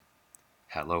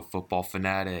Hello, football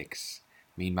fanatics.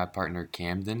 Me and my partner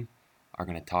Camden are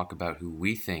going to talk about who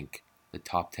we think the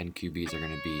top 10 QBs are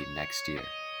going to be next year.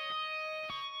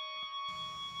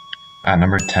 At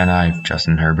number 10, I have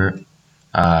Justin Herbert.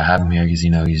 I have him here because,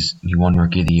 he won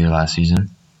Rookie of the Year last season.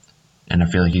 And I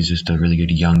feel like he's just a really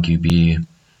good young QB.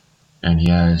 And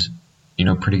he has,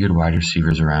 pretty good wide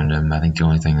receivers around him. I think the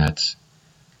only thing that's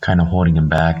kind of holding him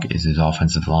back is his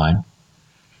offensive line.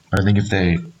 But I think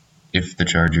if the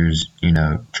Chargers,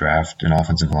 draft an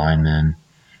offensive lineman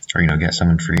or, get some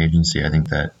in free agency, I think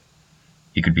that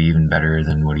he could be even better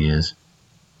than what he is.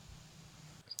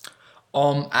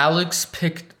 Alex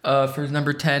picked for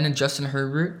number 10 and Justin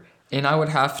Herbert, and I would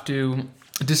have to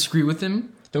disagree with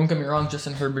him. Don't get me wrong,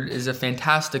 Justin Herbert is a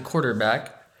fantastic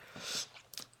quarterback,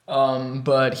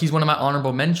 but he's one of my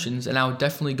honorable mentions, and I would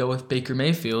definitely go with Baker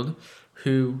Mayfield,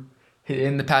 who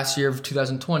in the past year of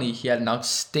 2020, he had an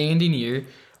outstanding year,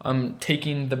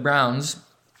 taking the Browns,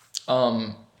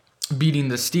 beating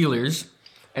the Steelers,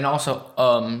 and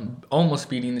also almost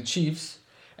beating the Chiefs.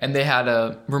 And they had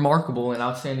a remarkable and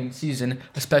outstanding season,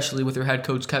 especially with their head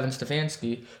coach Kevin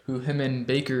Stefanski, who him and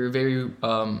Baker very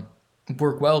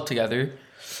work well together,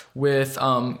 with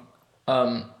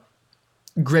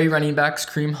great running backs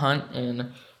Kareem Hunt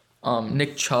and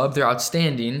Nick Chubb. They're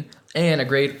outstanding, and a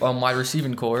great wide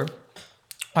receiver core,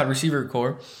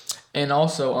 and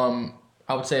also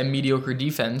I would say a mediocre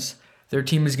defense. Their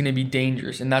team is going to be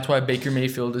dangerous, and that's why Baker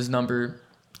Mayfield is number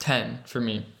 10 for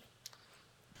me.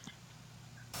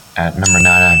 At number 9,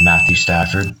 I have Matthew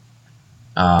Stafford.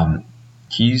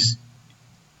 He's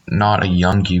not a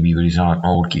young QB, but he's not an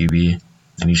old QB,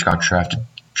 and he just got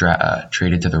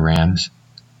traded to the Rams.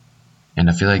 And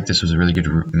I feel like this was a really good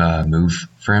move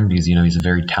for him because, he's a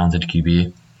very talented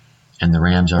QB, and the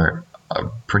Rams are a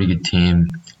pretty good team.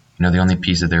 The only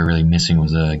piece that they were really missing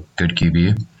was a good QB.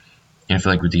 And I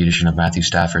feel like with the addition of Matthew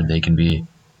Stafford, they can be,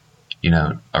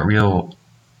 a real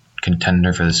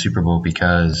contender for the Super Bowl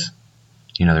because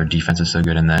their defense is so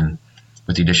good. And then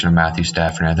with the addition of Matthew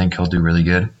Stafford, I think he'll do really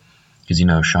good because,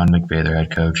 Sean McVay, their head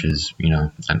coach, is,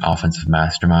 an offensive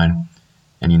mastermind.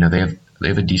 And, they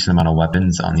have a decent amount of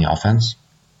weapons on the offense.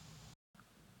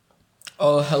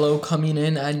 Hello, coming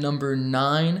in at number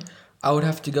 9, I would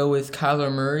have to go with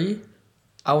Kyler Murray.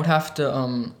 I would have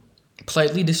to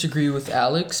politely disagree with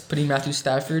Alex, putting Matthew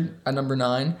Stafford at number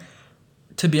 9.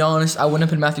 To be honest, I wouldn't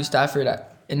put Matthew Stafford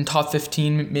in top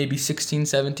 15, maybe 16,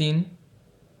 17.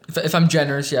 If I'm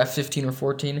generous, 15 or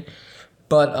 14.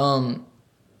 But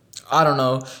I don't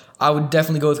know. I would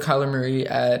definitely go with Kyler Murray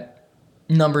at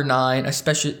number 9,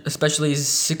 especially his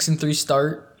 6-3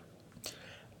 start.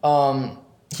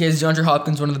 He has DeAndre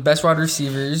Hopkins, one of the best wide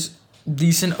receivers,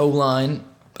 decent O-line,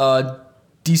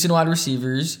 decent wide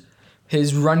receivers.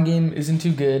 His run game isn't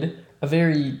too good. A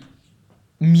very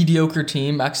mediocre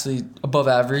team, actually above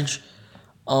average.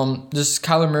 Just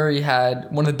Kyler Murray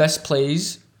had one of the best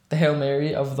plays, the Hail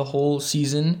Mary of the whole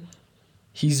season.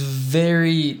 He's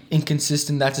very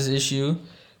inconsistent. That's his issue.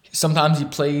 Sometimes he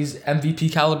plays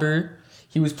MVP caliber.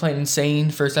 He was playing insane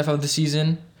first half of the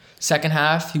season. Second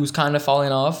half, he was kind of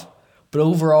falling off. But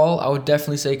overall, I would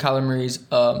definitely say Kyler Murray's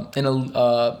an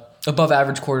above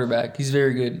average quarterback. He's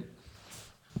very good.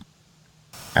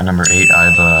 At number 8,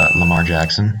 I have Lamar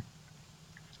Jackson.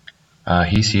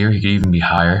 He's here. He could even be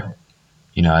higher.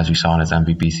 As we saw in his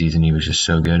MVP season, he was just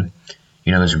so good.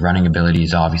 His running ability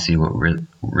is obviously what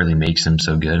really makes him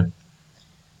so good.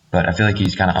 But I feel like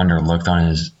he's kind of underlooked on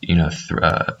his,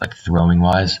 throwing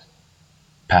wise,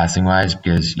 passing wise,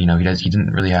 because he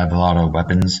didn't really have a lot of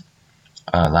weapons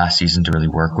last season to really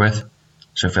work with.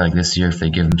 So I feel like this year, if they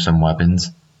give him some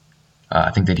weapons,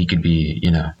 I think that he could be,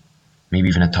 maybe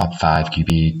even a top 5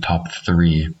 QB, top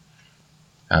 3,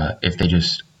 if they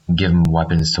just give him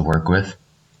weapons to work with.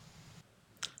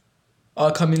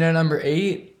 Coming in at number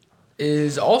 8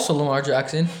 is also Lamar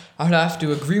Jackson. I would have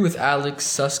to agree with Alex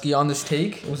Susky on this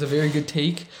take. It was a very good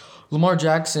take. Lamar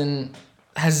Jackson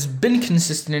has been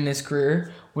consistent in his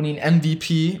career, winning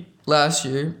MVP last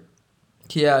year.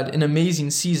 He had an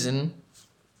amazing season.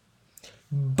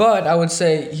 But I would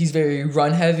say he's very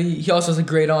run heavy. He also has a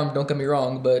great arm, don't get me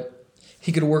wrong, but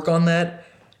he could work on that.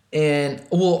 And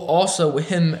also with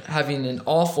him having an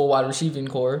awful wide receiving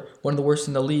core, one of the worst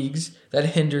in the leagues, that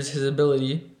hinders his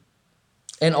ability.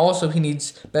 And also he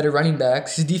needs better running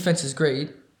backs. His defense is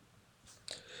great.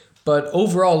 But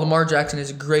overall, Lamar Jackson is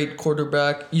a great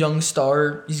quarterback, young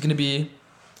star.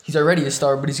 He's already a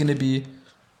star, but he's going to be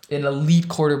an elite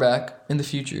quarterback in the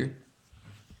future.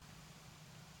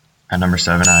 At number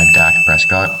 7, I have Dak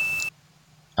Prescott.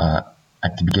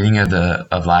 At the beginning of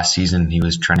last season, he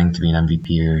was trending to be an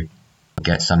MVP or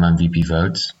get some MVP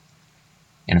votes.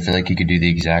 and I feel like he could do the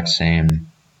exact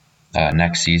same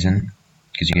next season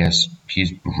because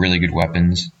he's really good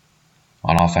weapons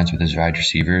on offense with his wide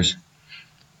receivers,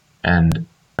 and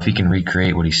if he can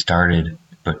recreate what he started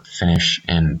but finish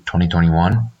in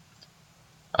 2021,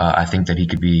 I think that he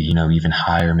could be even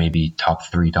higher, maybe top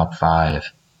 3, top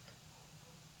 5.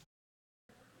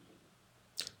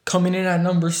 Coming in at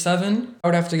number 7, I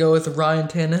would have to go with Ryan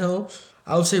Tannehill.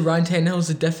 I would say Ryan Tannehill is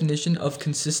the definition of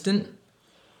consistent.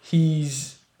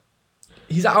 He's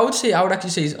I would actually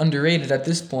say he's underrated at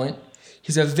this point.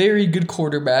 He's a very good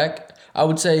quarterback. I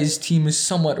would say his team is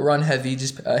somewhat run heavy,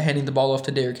 just handing the ball off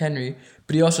to Derrick Henry.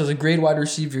 But he also has a great wide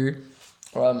receiver,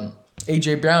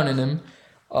 A.J. Brown in him.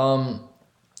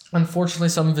 Unfortunately,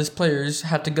 some of his players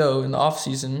had to go in the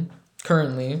offseason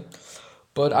currently.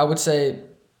 But I would say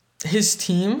his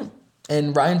team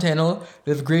and Ryan Tannehill,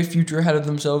 they have a great future ahead of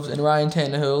themselves. And Ryan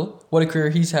Tannehill, what a career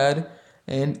he's had.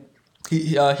 And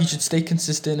he should stay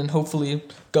consistent and hopefully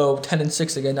go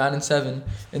 10-6 again, 9-7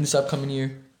 in this upcoming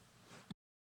year.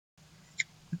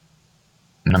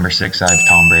 Number 6, I have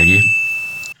Tom Brady.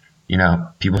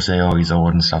 People say, oh, he's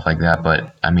old and stuff like that,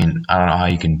 but I mean, I don't know how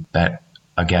you can bet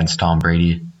against Tom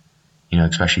Brady,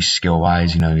 especially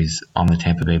skill-wise. He's on the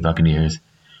Tampa Bay Buccaneers.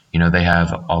 They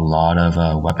have a lot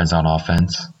of weapons on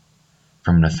offense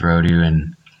from him to throw to,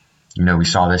 and, we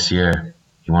saw this year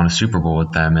he won a Super Bowl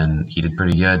with them, and he did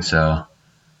pretty good. So,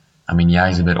 I mean, yeah,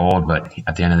 he's a bit old, but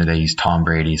at the end of the day, he's Tom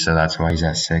Brady, so that's why he's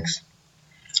at 6.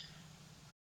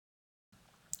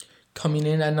 Coming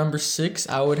in at number 6,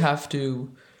 I would have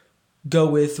to go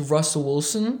with Russell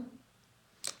Wilson.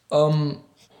 I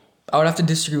would have to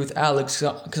disagree with Alex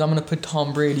because I'm going to put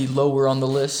Tom Brady lower on the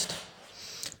list.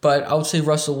 But I would say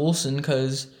Russell Wilson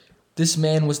because this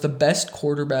man was the best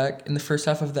quarterback in the first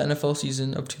half of the NFL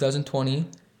season of 2020.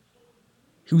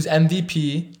 He was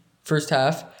MVP first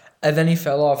half, and then he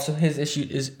fell off, so his issue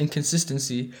is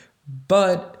inconsistency.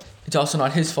 But it's also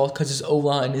not his fault because his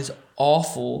O-line is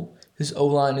awful. His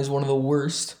O-line is one of the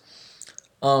worst.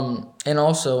 And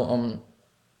also,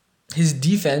 his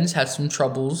defense had some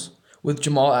troubles with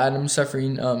Jamal Adams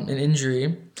suffering an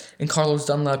injury and Carlos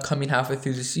Dunlap coming halfway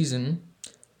through the season.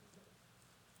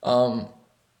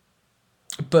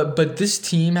 But this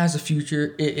team has a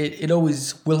future. It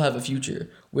always will have a future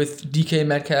with DK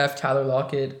Metcalf, Tyler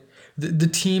Lockett. The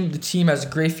team has a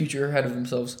great future ahead of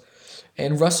themselves.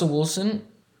 And Russell Wilson,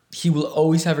 he will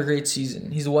always have a great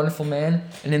season. He's a wonderful man,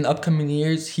 and in the upcoming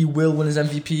years, he will win his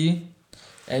MVP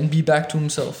and be back to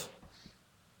himself.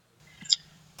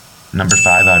 Number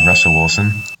 5, I had Russell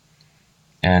Wilson.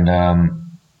 And,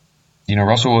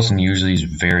 Russell Wilson usually is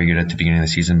very good at the beginning of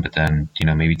the season, but then,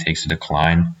 maybe takes a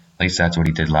decline. At least that's what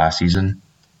he did last season.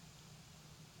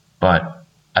 But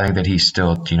I think that he's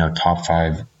still, top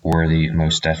 5 worthy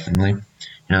most definitely.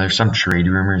 There's some trade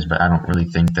rumors, but I don't really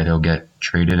think that he'll get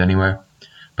traded anywhere.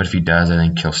 But if he does, I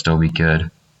think he'll still be good,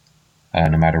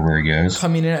 no matter where he goes.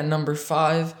 Coming in at number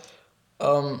 5,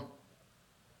 I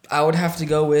would have to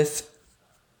go with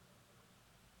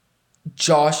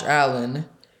Josh Allen.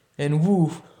 And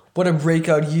woo, what a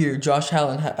breakout year Josh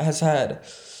Allen has had.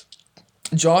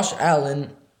 Josh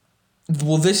Allen,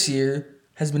 this year,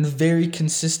 has been very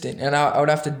consistent. And I would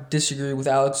have to disagree with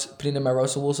Alex putting him at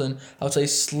Russell Wilson. I would say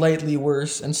slightly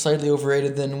worse and slightly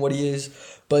overrated than what he is.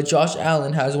 But Josh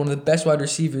Allen has one of the best wide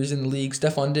receivers in the league,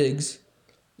 Stephon Diggs.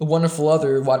 A wonderful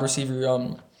other wide receiver,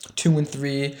 2 and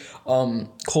 3,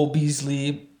 Cole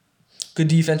Beasley. Good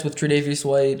defense with Tre'Davious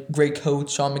White. Great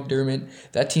coach, Sean McDermott.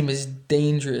 That team is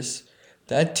dangerous.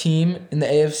 That team in the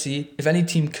AFC, if any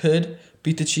team could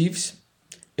beat the Chiefs,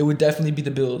 it would definitely be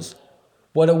the Bills.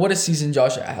 What a season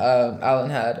Josh Allen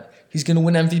had. He's going to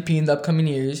win MVP in the upcoming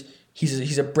years.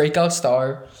 He's a breakout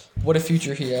star. What a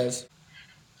future he has.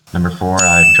 Number 4,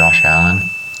 I had Josh Allen.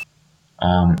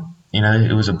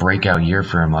 It was a breakout year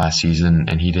for him last season,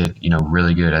 and he did,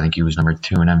 really good. I think he was number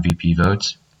 2 in MVP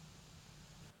votes.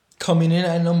 Coming in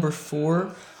at number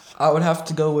 4, I would have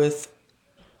to go with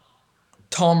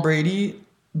Tom Brady,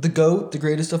 the GOAT, the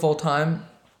greatest of all time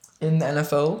in the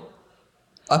NFL.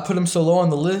 I put him so low on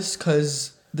the list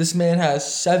because this man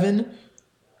has 7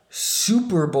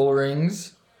 Super Bowl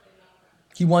rings.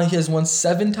 He has won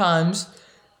 7 times.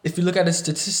 If you look at his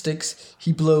statistics,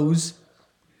 he blows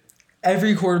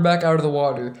every quarterback out of the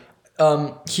water.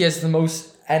 He has the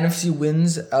most NFC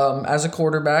wins as a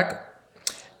quarterback,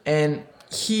 and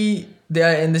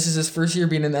this is his first year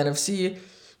being in the NFC.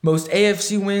 Most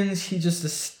AFC wins. He's just a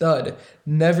stud.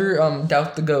 Never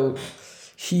doubt the GOAT.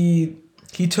 He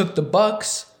took the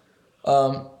Bucks,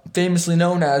 famously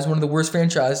known as one of the worst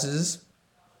franchises,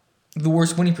 the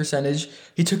worst winning percentage.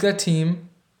 He took that team,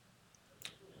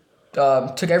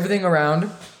 took everything around,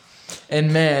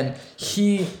 And man,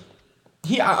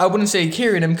 I wouldn't say he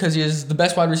carried him because he is the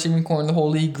best wide receiving core in the whole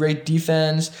league. Great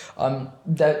defense.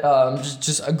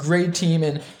 Just a great team,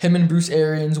 and him and Bruce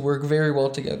Arians work very well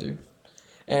together.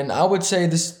 And I would say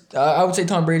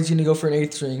Tom Brady's gonna go for an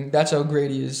 8th ring. That's how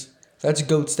great he is. That's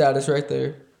GOAT status right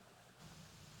there.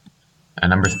 At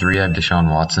number 3, I have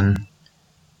Deshaun Watson.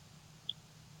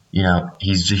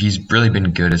 He's really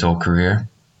been good his whole career.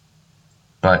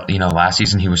 But, last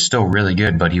season he was still really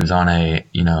good, but he was on a,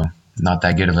 not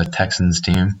that good of a Texans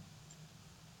team.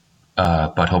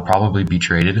 But he'll probably be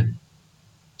traded.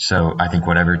 So I think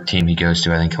whatever team he goes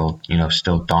to, I think he'll,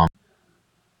 still dominate.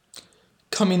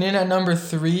 Coming in at number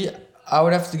 3, I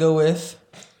would have to go with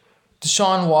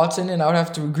Deshaun Watson, and I would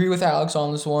have to agree with Alex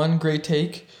on this one. Great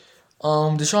take.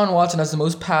 Deshaun Watson has the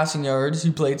most passing yards.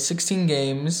 He played 16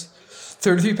 games,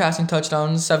 33 passing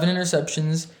touchdowns, 7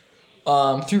 interceptions,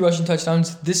 3 rushing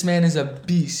touchdowns. This man is a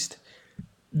beast.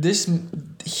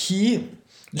 Deshaun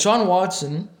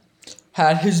Watson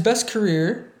had his best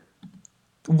career,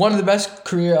 one of the best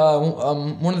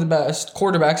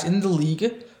quarterbacks in the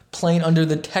league, playing under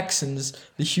the Texans,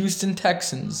 the Houston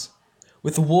Texans,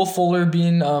 with Will Fuller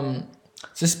being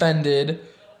suspended,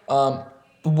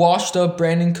 washed up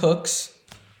Brandon Cooks,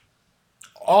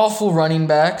 awful running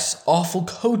backs, awful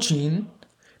coaching,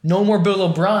 no more Bill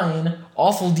O'Brien,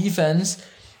 awful defense.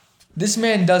 This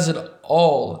man does it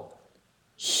all.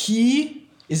 He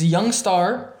is a young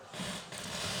star,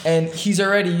 and he's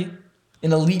already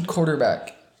an elite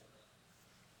quarterback.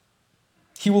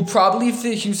 He will probably leave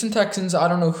the Houston Texans. I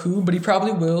don't know who, but he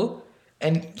probably will.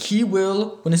 And he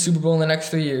will win a Super Bowl in the next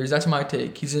 3 years. That's my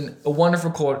take. He's a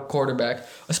wonderful quarterback,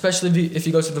 especially if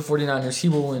he goes to the 49ers. He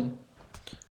will win.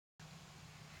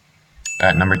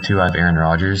 At number 2, I have Aaron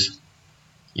Rodgers.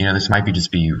 This might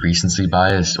be recency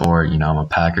bias, or, I'm a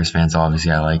Packers fan, so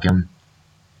obviously I like him.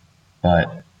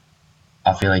 But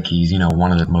I feel like he's,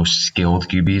 one of the most skilled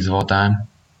QBs of all time.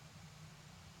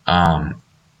 And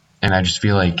I just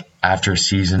feel like after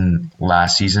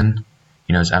last season,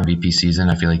 his MVP season,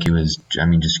 I feel like he was,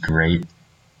 just great.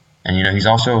 And, he's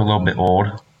also a little bit old.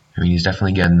 He's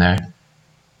definitely getting there.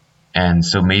 And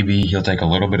so maybe he'll take a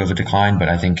little bit of a decline, but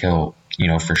I think he'll,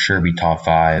 for sure be top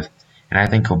 5. And I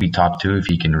think he'll be top 2 if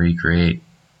he can recreate,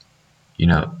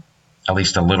 at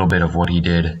least a little bit of what he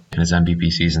did in his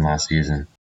MVP season last season.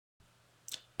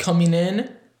 Coming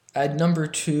in at number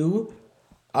 2,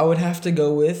 I would have to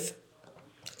go with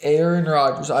Aaron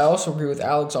Rodgers. I also agree with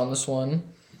Alex on this one.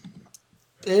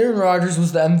 Aaron Rodgers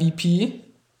was the MVP.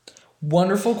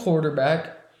 Wonderful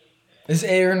quarterback. Is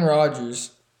Aaron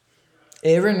Rodgers.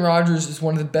 Aaron Rodgers is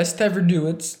one of the best to ever do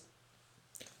it.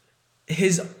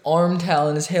 His arm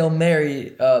talent, his Hail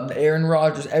Mary, Aaron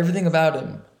Rodgers, everything about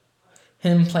him.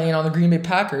 Him playing on the Green Bay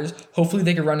Packers, hopefully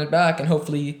they can run it back and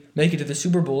hopefully make it to the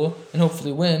Super Bowl and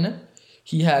hopefully win.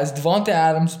 He has Devonta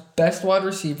Adams, best wide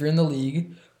receiver in the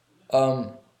league.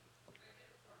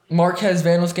 Marquez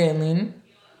Valdes-Scantling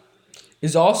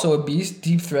is also a beast,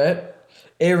 deep threat.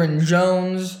 Aaron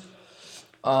Jones,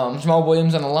 Jamal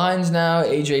Williams on the lines now,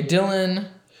 A.J. Dillon,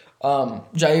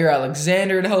 Jair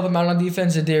Alexander to help him out on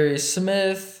defense, Darius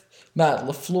Smith, Matt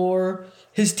LaFleur.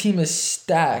 His team is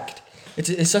stacked.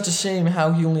 It's such a shame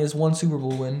how he only has 1 Super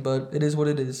Bowl win, but it is what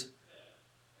it is.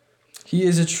 He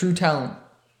is a true talent.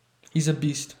 He's a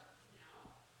beast.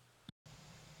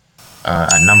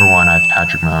 At number 1, I have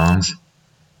Patrick Mahomes.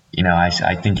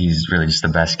 I think he's really just the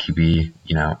best QB,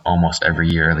 almost every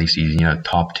year. At least he's,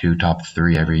 top 2, top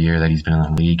 3 every year that he's been in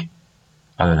the league,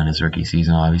 other than his rookie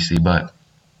season, obviously. But,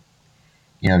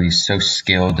 he's so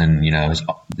skilled, and,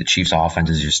 the Chiefs' offense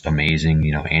is just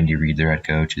amazing. Andy Reid, their head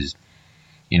coach, is,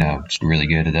 just really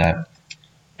good at that.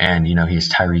 And, he has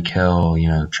Tyreek Hill,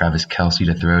 Travis Kelce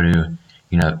to throw to,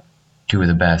 2 of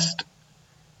the best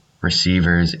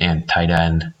receivers and tight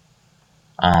end.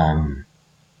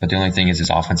 But the only thing is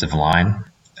his offensive line.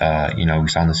 We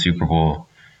saw in the Super Bowl,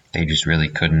 they just really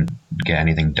couldn't get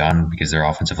anything done because of their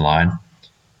offensive line.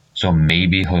 So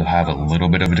maybe he'll have a little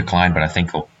bit of a decline, but I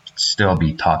think he'll still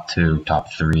be top 2,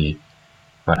 top 3.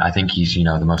 But I think he's, the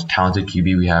most talented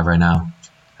QB we have right now.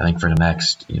 I think for the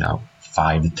next,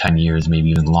 5 to 10 years, maybe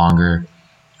even longer,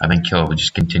 I think he'll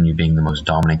just continue being the most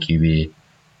dominant QB.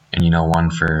 And,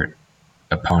 one for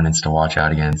opponents to watch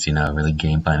out against, really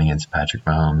game plan against Patrick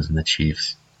Mahomes and the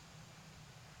Chiefs.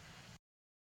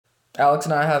 Alex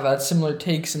and I have had similar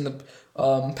takes in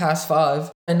the past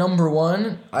 5. And number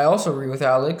 1, I also agree with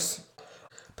Alex.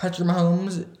 Patrick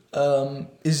Mahomes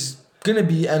is going to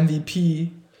be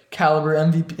MVP, caliber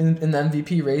MVP in the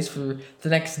MVP race for the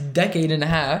next decade and a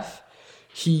half.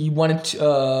 He won it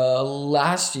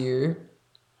last year.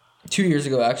 2 years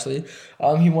ago, actually.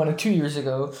 He won it 2 years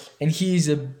ago, and he's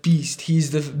a beast.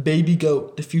 He's the baby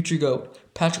GOAT, the future GOAT.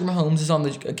 Patrick Mahomes is on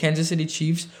the Kansas City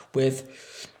Chiefs with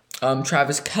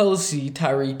Travis Kelce,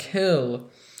 Tyreek Hill,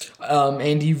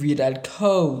 Andy Reid head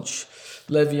coach,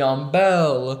 Le'Veon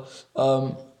Bell,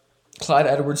 Clyde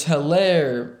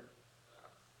Edwards-Helaire,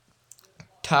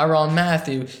 Tyrann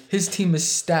Mathieu. His team is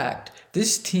stacked.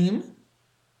 This team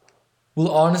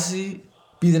will honestly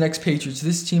be the next Patriots.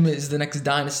 This team is the next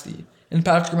dynasty. And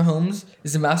Patrick Mahomes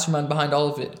is the mastermind behind all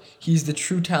of it. He's the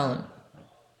true talent.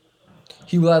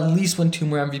 He will at least win 2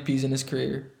 more MVPs in his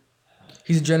career.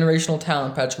 He's a generational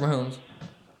talent, Patrick Mahomes.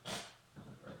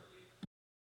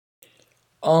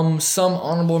 Some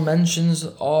honorable mentions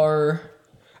are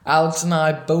Alex and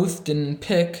I both didn't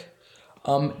pick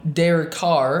Derek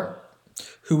Carr,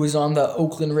 who was on the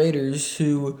Oakland Raiders,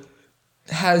 who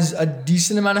has a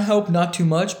decent amount of help, not too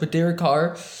much, but Derek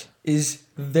Carr is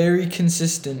very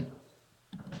consistent.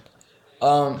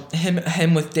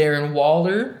 Him with Darren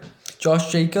Waller,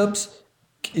 Josh Jacobs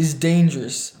is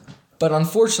dangerous. But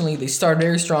unfortunately, they start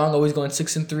very strong, always going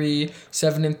 6-3,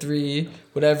 7-3,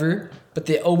 whatever. But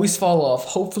they always fall off.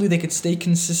 Hopefully, they could stay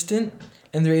consistent,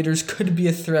 and the Raiders could be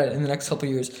a threat in the next couple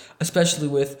of years, especially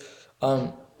with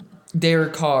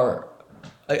Derek Carr,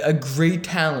 a great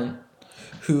talent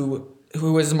who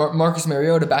has Marcus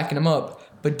Mariota backing him up.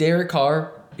 But Derek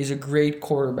Carr is a great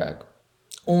quarterback,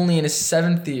 only in his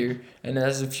 7th year, and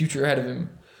has a future ahead of him.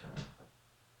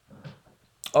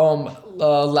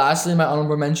 Lastly, my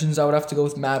honorable mentions, I would have to go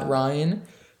with Matt Ryan.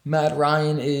 Matt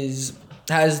Ryan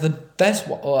has the best,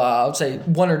 I would say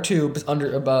one or two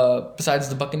besides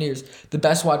the Buccaneers, the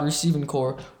best wide receiving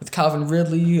core with Calvin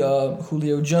Ridley,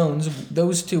 Julio Jones.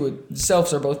 Those two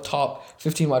themselves are both top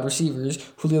 15 wide receivers.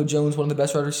 Julio Jones, one of the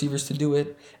best wide receivers to do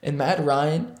it, and Matt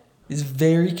Ryan is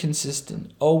very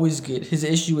consistent, always good. His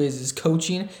issue is his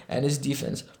coaching and his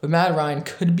defense, but Matt Ryan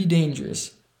could be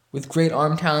dangerous with great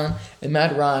arm talent, and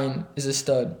Matt Ryan is a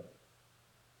stud.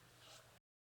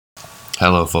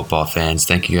 Hello, football fans.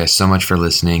 Thank you guys so much for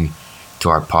listening to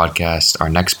our podcast. Our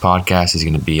next podcast is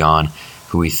going to be on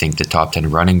who we think the top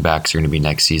 10 running backs are going to be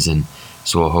next season.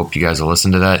 So we'll hope you guys will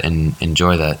listen to that and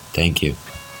enjoy that. Thank you.